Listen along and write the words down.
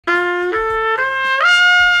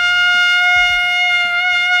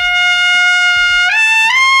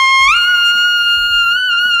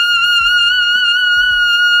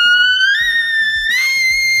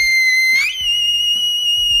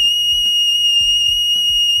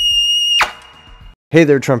Hey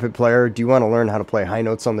there, trumpet player. Do you want to learn how to play high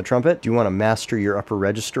notes on the trumpet? Do you want to master your upper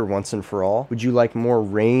register once and for all? Would you like more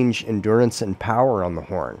range, endurance, and power on the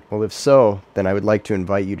horn? Well, if so, then I would like to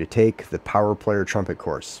invite you to take the Power Player Trumpet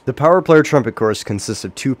course. The Power Player Trumpet course consists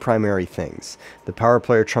of two primary things: the Power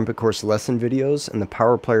Player Trumpet course lesson videos and the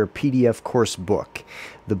Power Player PDF course book.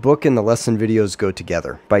 The book and the lesson videos go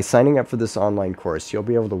together. By signing up for this online course, you'll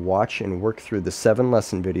be able to watch and work through the 7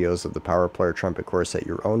 lesson videos of the Power Player Trumpet course at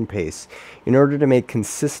your own pace in order to make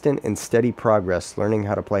consistent and steady progress learning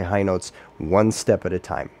how to play high notes one step at a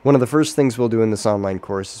time. One of the first things we'll do in this online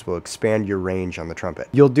course is we'll expand your range on the trumpet.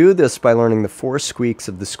 You'll do this by learning the 4 squeaks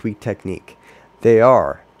of the squeak technique. They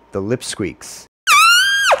are the lip squeaks,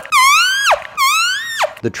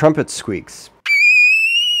 the trumpet squeaks,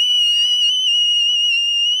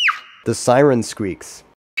 the siren squeaks,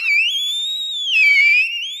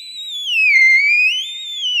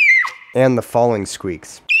 and the falling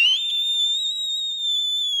squeaks.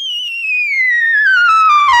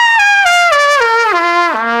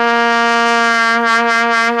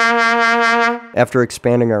 After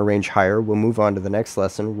expanding our range higher, we'll move on to the next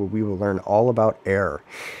lesson where we will learn all about air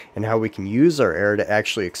and how we can use our air to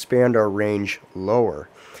actually expand our range lower.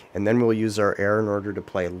 And then we'll use our air in order to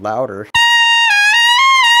play louder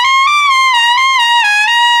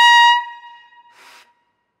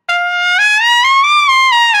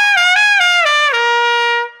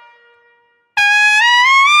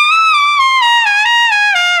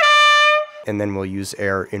and then we'll use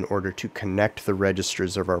air in order to connect the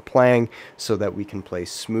registers of our playing so that we can play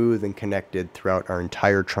smooth and connected throughout our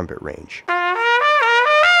entire trumpet range.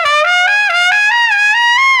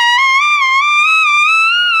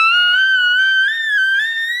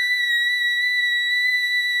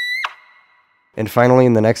 And finally,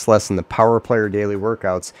 in the next lesson, the Power Player Daily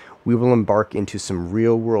Workouts, we will embark into some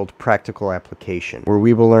real-world practical application, where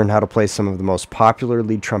we will learn how to play some of the most popular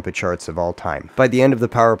lead trumpet charts of all time. By the end of the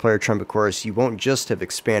Power Player Trumpet course, you won't just have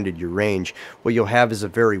expanded your range. What you'll have is a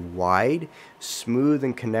very wide, smooth,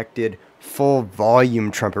 and connected, full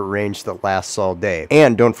volume trumpet range that lasts all day.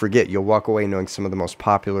 And don't forget, you'll walk away knowing some of the most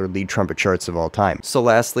popular lead trumpet charts of all time. So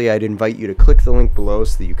lastly, I'd invite you to click the link below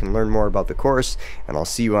so that you can learn more about the course, and I'll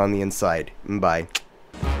see you on the inside. Bye.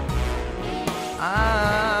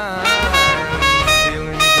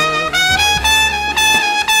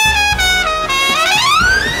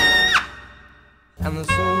 And the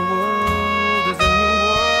soul world is a new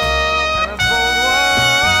world and a bold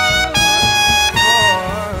world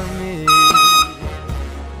for me.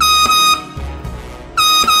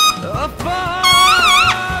 For me.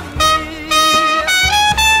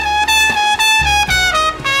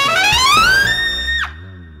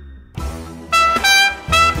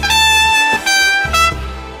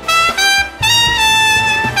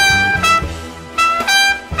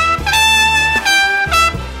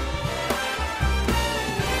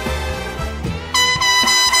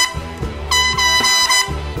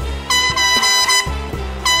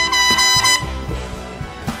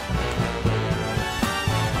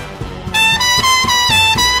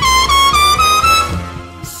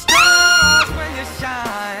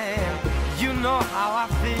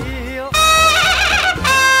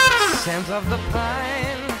 Scent of the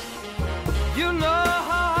pine, you know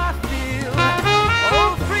how I feel.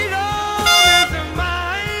 Oh, freedom is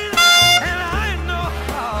mine, and I know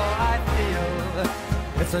how I feel.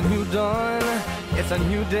 It's a new dawn, it's a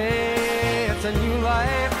new day, it's a new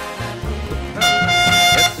life.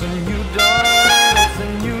 It's a new dawn, it's a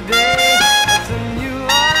new